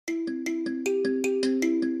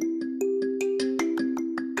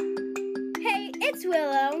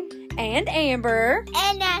Willow. And Amber.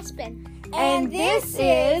 And Aspen. And this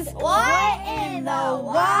is What in the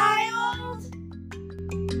Wild?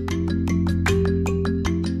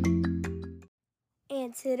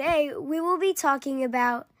 And today we will be talking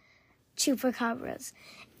about chupacabras.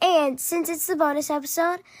 And since it's the bonus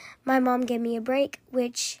episode, my mom gave me a break,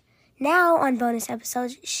 which now on bonus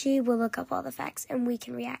episodes, she will look up all the facts and we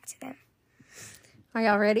can react to them. Are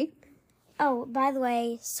y'all ready? Oh, by the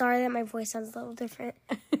way, sorry that my voice sounds a little different.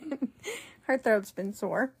 Her throat's been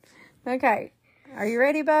sore. Okay. Are you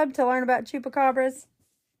ready, bub, to learn about chupacabras?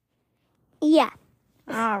 Yeah.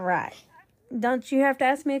 All right. Don't you have to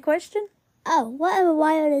ask me a question? Oh, what in the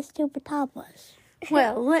wild is chupacabras?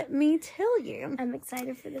 Well, let me tell you. I'm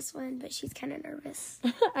excited for this one, but she's kind of nervous.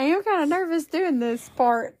 I am kind of nervous doing this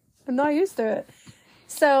part. I'm not used to it.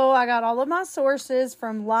 So I got all of my sources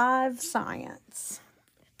from Live Science.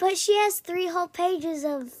 But she has 3 whole pages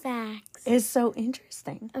of facts. It's so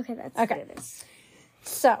interesting. Okay, that's Okay. good.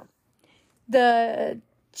 So, the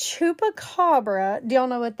chupacabra, do y'all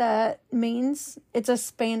know what that means? It's a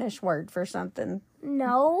Spanish word for something.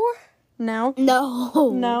 No. No? No.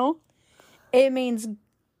 No? It means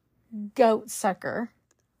goat sucker.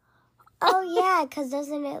 Oh, yeah, because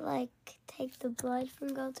doesn't it, take the blood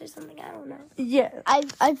from goats or something? I don't know. Yeah. I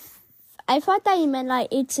thought that you meant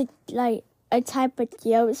it's a type of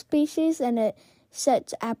goat species and it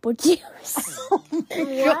sets apple juice. Oh my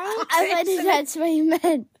God. I thought that's what you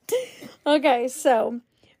meant. Okay, so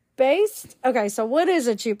what is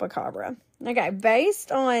a chupacabra? Okay,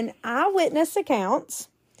 based on eyewitness accounts,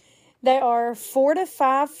 they are 4 to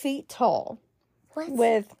 5 feet tall. What?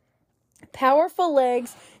 With powerful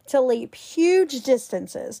legs to leap huge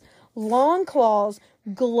distances, long claws,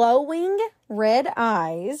 glowing red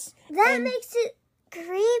eyes. That makes it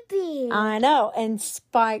creepy. I know, and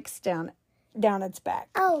spikes down its back.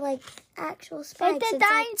 Oh, like actual spikes. Like the It's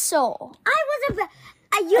dinosaur. I was about...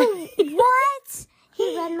 you... What?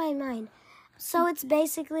 He read my mind. So it's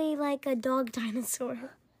basically like a dog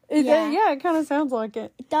dinosaur. Yeah, it kind of sounds like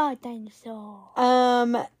it. The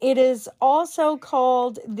dinosaur. It is also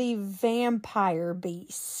called the vampire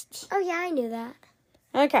beast. Oh, yeah, I knew that.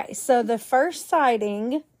 Okay, so the first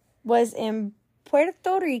sighting was in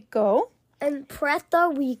Puerto Rico. In Puerto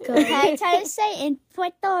Rico. I try to say in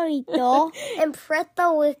Puerto Rico. In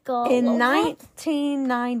Puerto Rico. In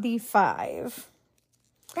 1995.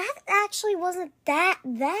 That actually wasn't that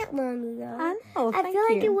long ago. I know, I feel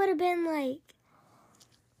like it would have been,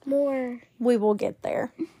 more... We will get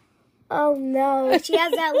there. Oh, no. She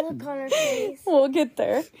has that look on her face. We'll get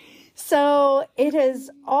there. So, it has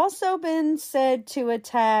also been said to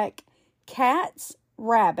attack cats,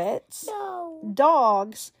 rabbits,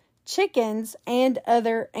 dogs, chickens, and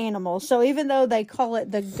other animals. So, even though they call it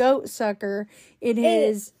the goat sucker,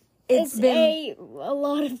 it's been a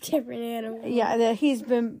lot of different animals. Yeah,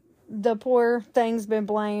 the poor thing's been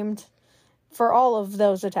blamed for all of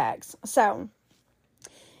those attacks. So,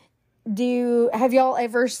 have y'all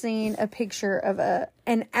ever seen a picture of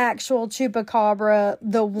an actual chupacabra,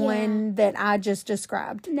 the one that I just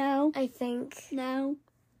described? No. I think. No.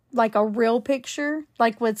 Like a real picture?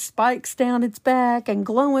 Like with spikes down its back and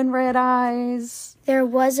glowing red eyes? There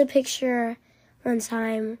was a picture one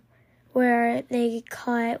time where they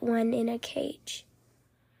caught one in a cage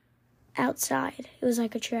outside. It was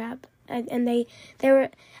like a trap. And they were,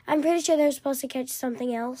 I'm pretty sure they were supposed to catch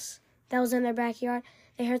something else that was in their backyard.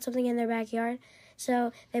 They heard something in their backyard.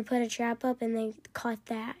 So they put a trap up and they caught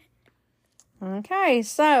that. Okay,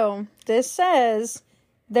 so this says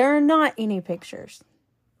there are not any pictures.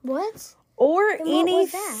 What? Or Then what any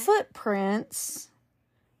was that? footprints,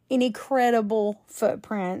 any credible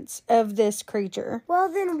footprints of this creature.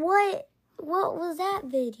 Well, then what was that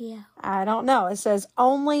video? I don't know. It says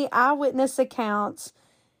only eyewitness accounts,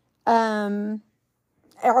 or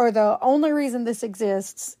the only reason this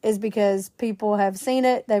exists is because people have seen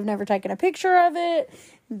it. They've never taken a picture of it.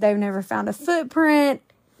 They've never found a footprint.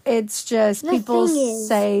 It's just people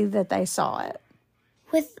say that they saw it.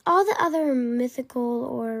 With all the other mythical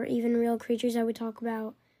or even real creatures that we talk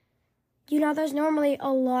about, there's normally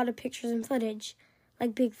a lot of pictures and footage,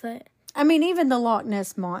 like Bigfoot. I mean, even the Loch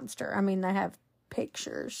Ness Monster. I mean, they have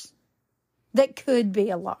pictures that could be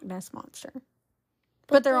a Loch Ness Monster.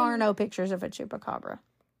 But there are no pictures of a chupacabra.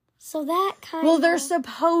 So that kind Well, there's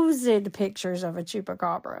supposed pictures of a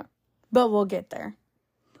chupacabra. But we'll get there.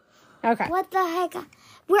 Okay. What the heck?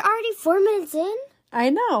 We're already 4 minutes in? I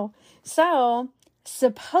know. So,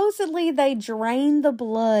 supposedly they drain the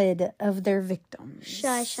blood of their victims.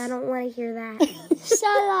 Shush, I don't want to hear that. So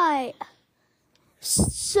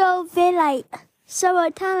they're so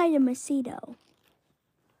a kind of like a mosquito.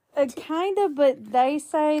 Kind of, but they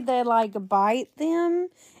say they, like, bite them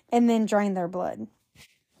and then drain their blood.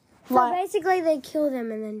 So basically they kill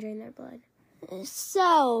them and then drain their blood.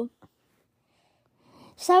 So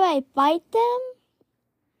I bite them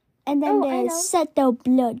and then they set their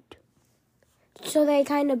blood. So they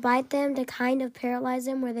kind of bite them to kind of paralyze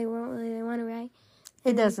them where they won't really want to, right?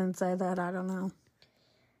 It doesn't say that. I don't know.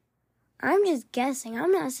 I'm just guessing.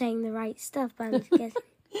 I'm not saying the right stuff, but I'm just guessing.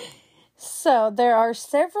 So there are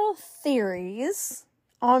several theories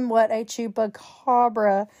on what a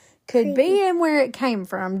chupacabra could be and where it came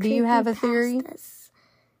from. Do you have a theory? What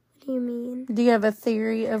do you mean? Do you have a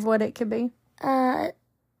theory of what it could be? I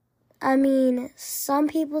mean, some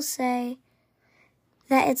people say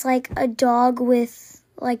that it's like a dog with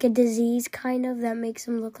like a disease kind of that makes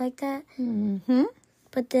him look like that. Mm-hmm.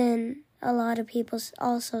 But then a lot of people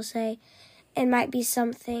also say it might be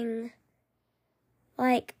something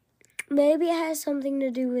like maybe it has something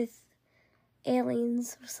to do with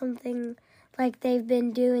aliens or something. Like they've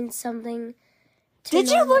been doing something. Did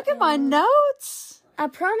you look at my notes? I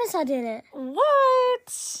promise I didn't.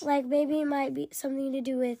 What? Like maybe it might be something to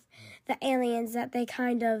do with the aliens that they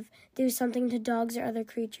kind of do something to dogs or other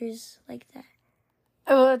creatures like that.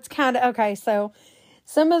 Oh, it's kind of okay. So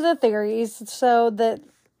some of the theories. So that.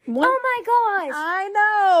 Oh my gosh! I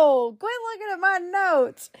know. Quit looking at my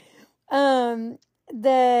notes.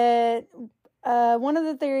 That one of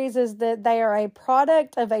the theories is that they are a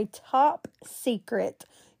product of a top secret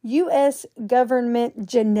U.S. government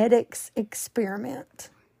genetics experiment.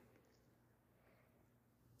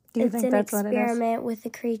 Do you think that's what it is? It's an experiment with a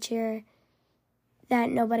creature that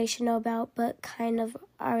nobody should know about, but kind of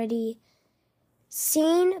already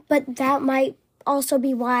seen. But that might also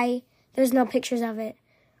be why there's no pictures of it.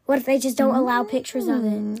 What if they just don't allow pictures of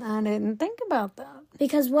it? I didn't think about that.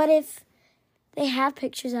 Because what if they have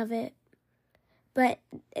pictures of it, but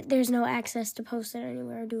there's no access to post it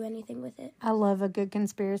anywhere or do anything with it? I love a good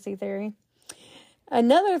conspiracy theory.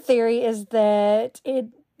 Another theory is that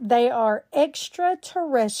they are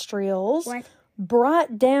extraterrestrials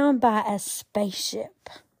brought down by a spaceship.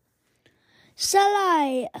 So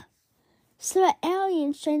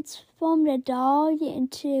aliens transformed a dog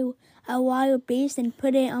into a wild beast and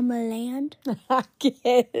put it on the land? I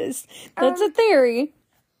guess. That's a theory.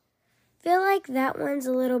 I feel like that one's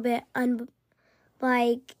a little bit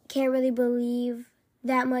can't really believe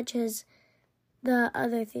that much as the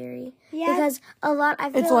other theory. Yeah. Because I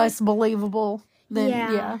feel it's less believable than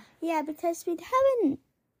Yeah, because I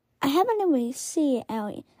haven't really seen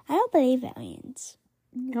aliens. I don't believe aliens.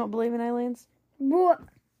 You don't believe in aliens? What?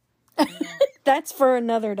 That's for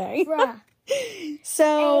another day. Bruh.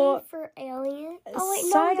 So A for alien. Oh wait,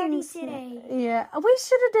 no, we already did A. Yeah, we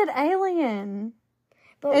should have did alien.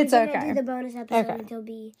 But we didn't do the bonus episode until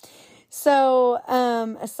B. So,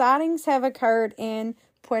 sightings have occurred in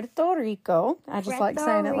Puerto Rico. I just like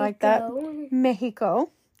saying it like that. Mexico.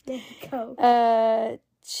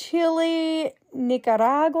 Chile,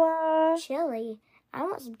 Nicaragua. Chile. I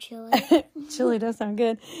want some chili. Chile does sound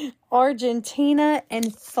good. Argentina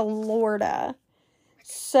and Florida.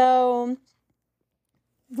 So,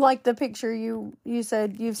 like the picture you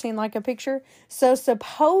said you've seen like a picture. So,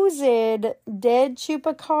 supposed dead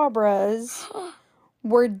chupacabras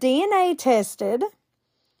were DNA tested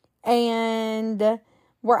and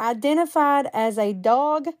were identified as a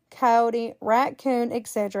dog, coyote, raccoon,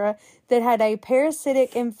 etc. that had a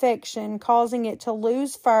parasitic infection causing it to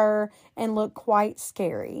lose fur and look quite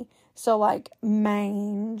scary. So like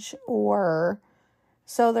mange so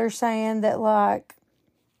they're saying that like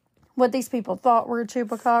what these people thought were a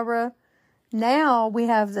chupacabra, now we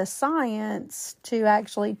have the science to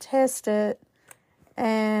actually test it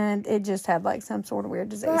and it just had like some sort of weird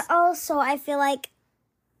disease. But also I feel like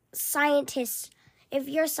if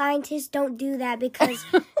you're scientists, don't do that because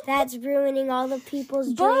that's ruining all the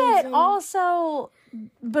people's dreams.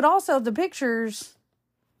 But also the pictures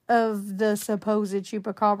of the supposed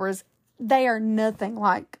chupacabras, they are nothing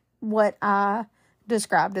like what I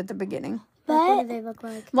described at the beginning. But what do they look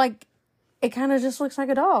like? Like, it kind of just looks like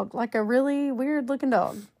a dog, like a really weird looking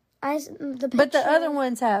dog. But the other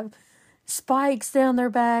ones have spikes down their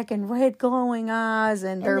back and red glowing eyes,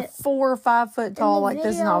 and they're 4 or 5 foot tall. Like,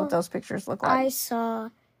 this is not what those pictures look like. I saw,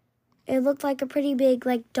 it looked like a pretty big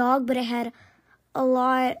like dog, but it had a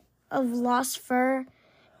lot of lost fur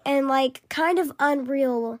and like kind of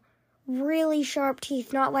unreal, really sharp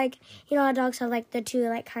teeth. Not like, you know how dogs have like the two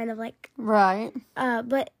like kind of like right.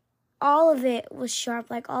 But all of it was sharp,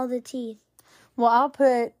 like all the teeth. Well, I'll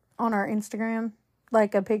put on our Instagram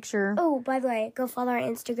like a picture. Oh, by the way, go follow our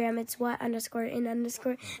Instagram. It's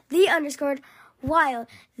 _the_. Wild.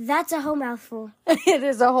 That's a whole mouthful. It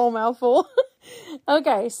is a whole mouthful.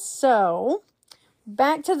 Okay, so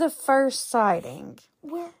back to the first sighting.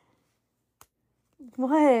 We're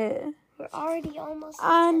What? already almost.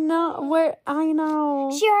 I know. I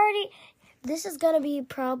know. This is gonna be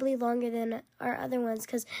probably longer than our other ones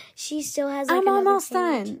because she still has. I'm almost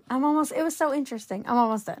done. It was so interesting. I'm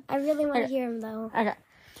almost done. I really want to hear him though. Okay.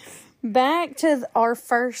 Back to our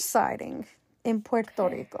first sighting in Puerto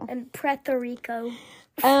Rico. In Puerto Rico.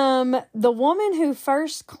 The woman who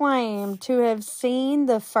first claimed to have seen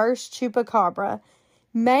the first chupacabra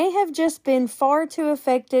may have just been far too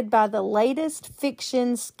affected by the latest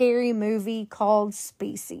fiction scary movie called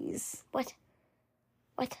Species. What?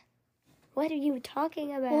 What are you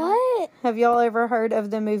talking about? What? Have y'all ever heard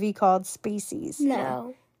of the movie called Species?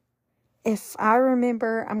 No. If I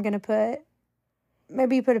remember, I'm going to put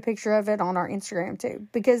a picture of it on our Instagram too,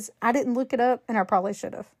 because I didn't look it up and I probably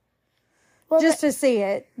should have. Well, just to see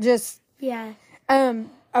it. Yeah.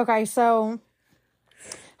 Okay, so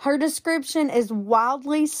her description is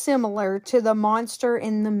wildly similar to the monster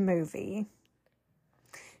in the movie.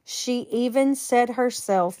 She even said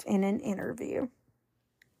herself in an interview.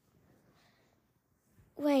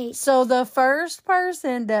 Wait. So the first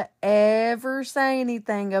person to ever say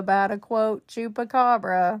anything about a quote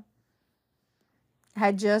chupacabra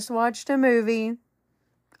had just watched a movie,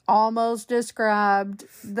 almost described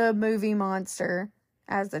the movie monster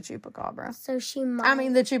as the chupacabra. So she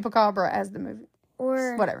might. the chupacabra as the movie.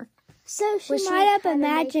 Or whatever. So she might have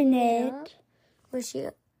imagined it. Or she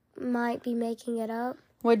might be making it up.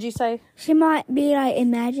 What'd you say? She might be like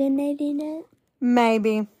imagining it.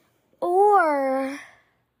 Maybe. Or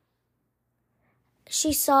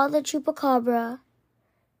she saw the chupacabra,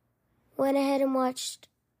 went ahead and watched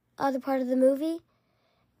other part of the movie,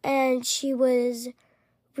 and she was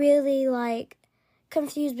really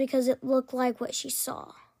confused because it looked like what she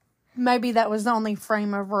saw. Maybe that was the only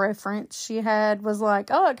frame of reference she had, was like,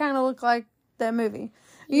 oh, it kind of looked like that movie.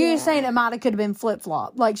 You're saying it might have could have been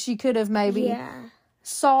flip-flop. Like, she could have maybe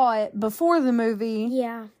saw it before the movie.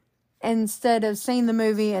 Yeah. Instead of seeing the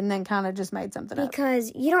movie and then kind of just made something up.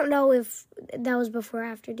 Because you don't know if that was before or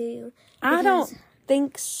after, do you? I don't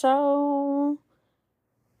think so.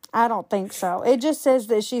 It just says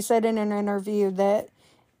that she said in an interview that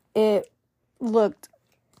it looked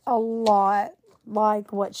a lot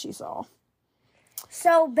like what she saw.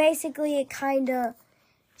 So basically it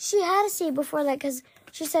she had to see it before that because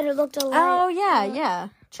she said it looked a lot. Oh, yeah,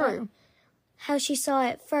 true. How she saw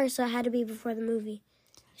it first, so it had to be before the movie.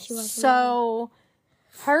 So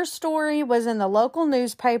her story was in the local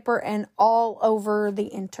newspaper and all over the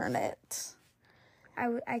internet.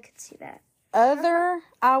 I could see that. Other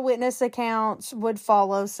eyewitness accounts would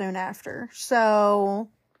follow soon after. So,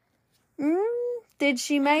 did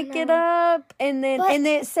she make it up? And then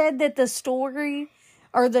it said that the story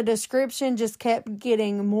or the description just kept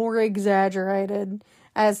getting more exaggerated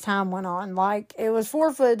as time went on. Like, it was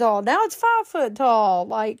 4 foot tall. Now it's 5 foot tall.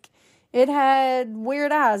 Like, it had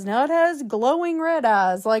weird eyes. Now it has glowing red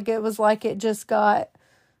eyes. Like, it was like it just got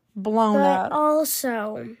blown up. But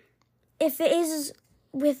also, if it is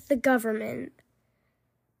with the government,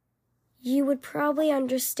 you would probably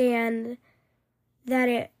understand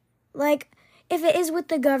that if it is with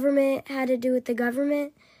the government, had to do with the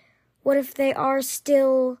government, what if they are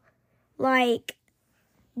still,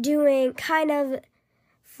 doing kind of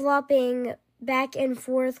flopping back and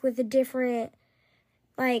forth with the different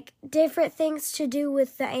things to do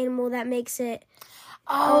with the animal that makes it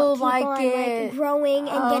growing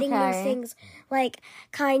and getting new things,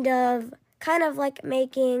 kind of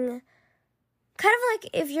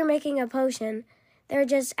if you're making a potion, they're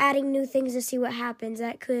just adding new things to see what happens.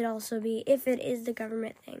 That could also be if it is the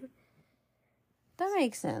government thing. That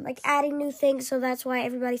makes sense. Adding new things, so that's why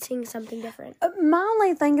everybody's seeing something different. My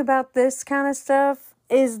only thing about this kind of stuff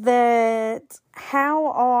is that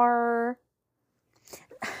are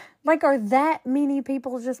that many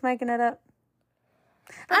people just making it up?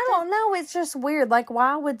 I don't know. It's just weird.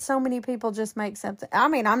 Why would so many people just make something? I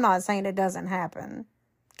mean, I'm not saying it doesn't happen.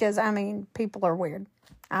 Because, people are weird.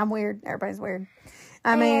 I'm weird. Everybody's weird.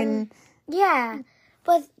 Yeah.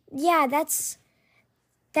 But, yeah, that's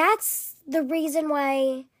the reason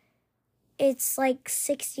why it's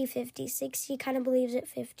 60-50. 60 kind of believes it,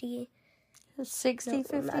 50.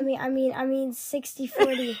 60-50? No, I mean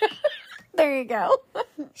 60-40. There you go.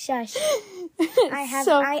 Shush.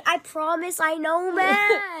 I promise I know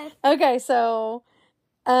math. Okay, so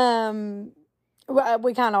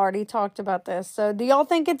we kind of already talked about this. So do y'all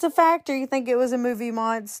think it's a fact, or you think it was a movie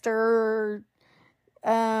monster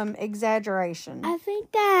exaggeration? I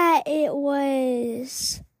think that it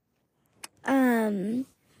was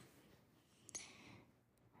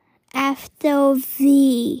after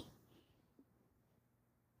the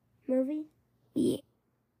movie?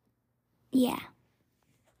 Yeah.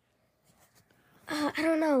 I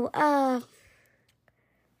don't know.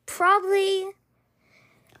 Probably.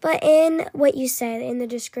 But in what you said, in the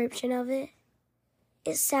description of it,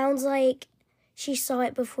 it sounds like she saw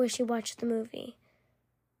it before she watched the movie.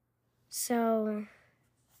 So,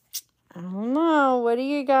 I don't know. What do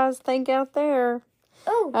you guys think out there?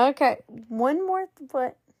 oh. Okay. One more.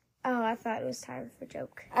 What? Oh, I thought it was time for a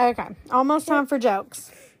joke. Okay. Almost time for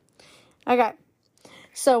jokes. Okay.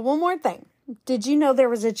 So, one more thing. Did you know there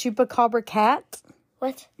was a chupacabra cat?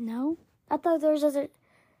 What? No. I thought there was just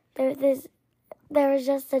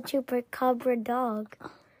a chupacabra dog.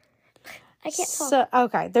 I can't talk. So,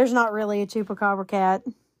 okay. There's not really a chupacabra cat.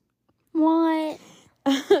 What?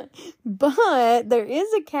 But there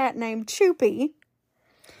is a cat named Choopy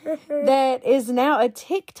that is now a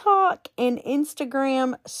TikTok and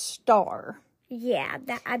Instagram star. Yeah,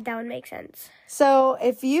 that would make sense. So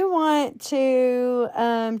if you want to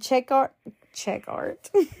check out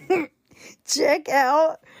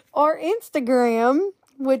our Instagram,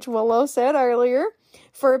 which Willow said earlier,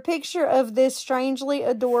 for a picture of this strangely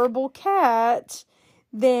adorable cat,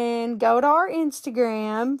 then go to our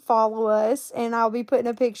Instagram, follow us, and I'll be putting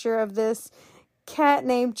a picture of this cat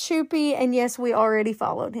named Choopy. And yes, we already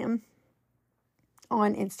followed him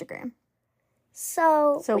on Instagram.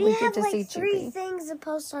 So we get have to see 3 Choopy. things to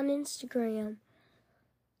post on Instagram.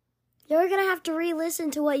 You're going to have to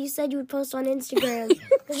re-listen to what you said you would post on Instagram. 'Cause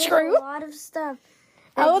there's True. a lot of stuff.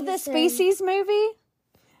 that Oh, you the said. Species movie?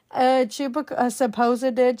 A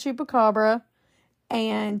supposed dead chupacabra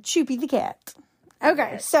and Choopy the cat.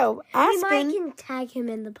 Okay, so We Aspen... might can tag him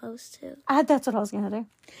in the post, too. That's what I was going to do.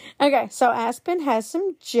 Okay, so Aspen has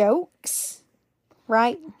some jokes,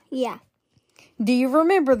 right? Yeah. Do you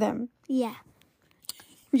remember them? Yeah.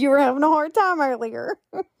 You were having a hard time earlier.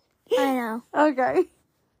 I know. Okay.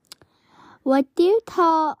 What do you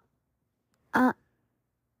call...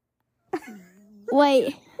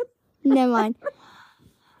 Wait. Never mind.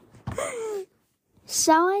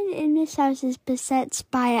 Someone in this house is possessed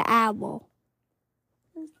by an owl.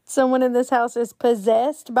 Someone in this house is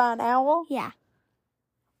possessed by an owl? Yeah.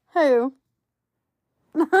 Who?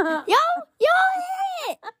 Yo,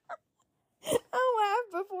 it! I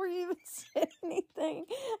laughed before you even said anything.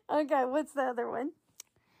 Okay, what's the other one?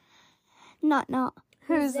 Not.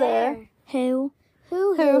 Who's there? Who? Who?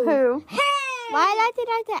 Why did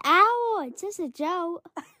I like the owl? It's just a joke.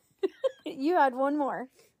 You had one more.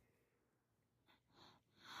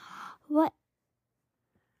 What?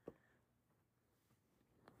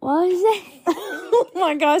 What was it? Oh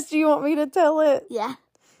my gosh, do you want me to tell it? Yeah.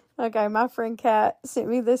 Okay, my friend Kat sent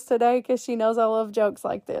me this today because she knows I love jokes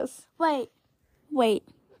like this. Wait.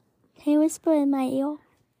 Can you whisper in my ear?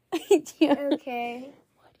 Yeah. Okay.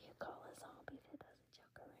 What do you call a zombie that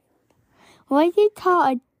doesn't joke around? What do you call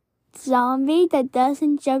a zombie that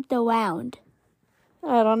doesn't joke around?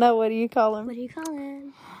 I don't know. What do you call him? What do you call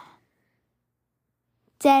him?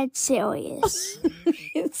 Dead serious.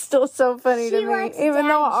 It's still so funny She to me, likes even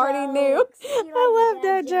though I dad already knew. jokes. She I love likes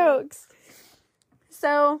dad dad jokes.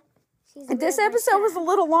 So, She's this good with episode was a that.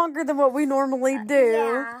 little longer than what we normally do,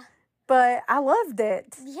 Yeah. but I loved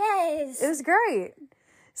it. Yes. It was great.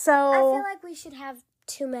 So, I feel like we should have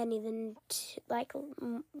too many than like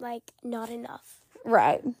not enough.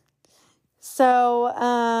 right.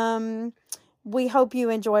 So, we hope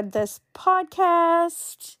you enjoyed this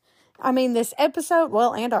podcast. This episode,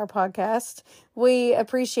 and our podcast. We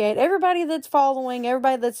appreciate everybody that's following,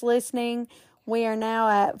 everybody that's listening. We are now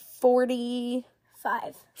at 45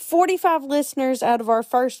 listeners out of our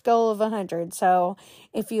first goal of 100. So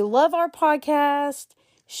if you love our podcast,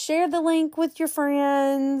 share the link with your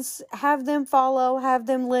friends, have them follow, have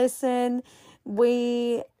them listen.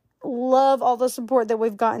 We love all the support that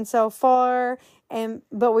we've gotten so far,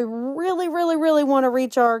 but we really, really, really want to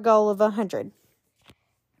reach our goal of 100.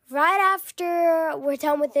 Right after we're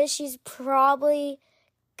done with this, she's probably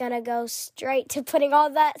gonna go straight to putting all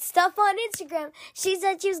that stuff on Instagram. She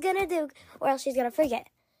said she was gonna do, or else she's gonna forget.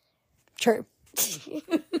 True.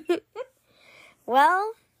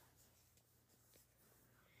 Well,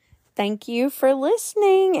 thank you for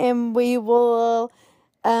listening, and we will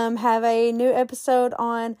have a new episode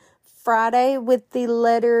on Friday with the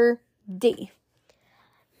letter D.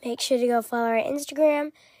 make sure to go follow our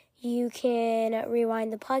Instagram. You can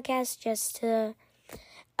rewind the podcast just to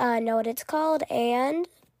know what it's called. And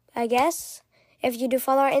I guess if you do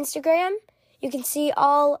follow our Instagram, you can see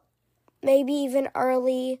all, maybe even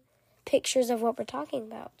early pictures of what we're talking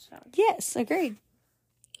about. So Yes, agreed.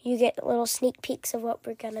 you get little sneak peeks of what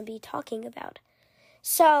we're going to be talking about.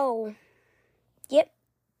 So, yep.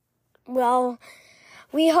 Well,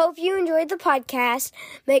 we hope you enjoyed the podcast.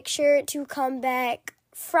 Make sure to come back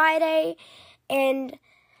Friday. And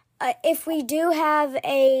if we do have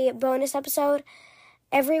a bonus episode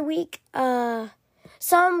every week,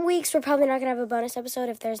 some weeks we're probably not going to have a bonus episode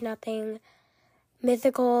if there's nothing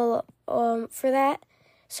mythical for that.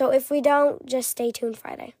 So if we don't, just stay tuned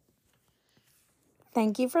Friday.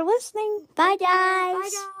 Thank you for listening. Bye, guys. Bye,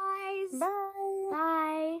 guys. Bye.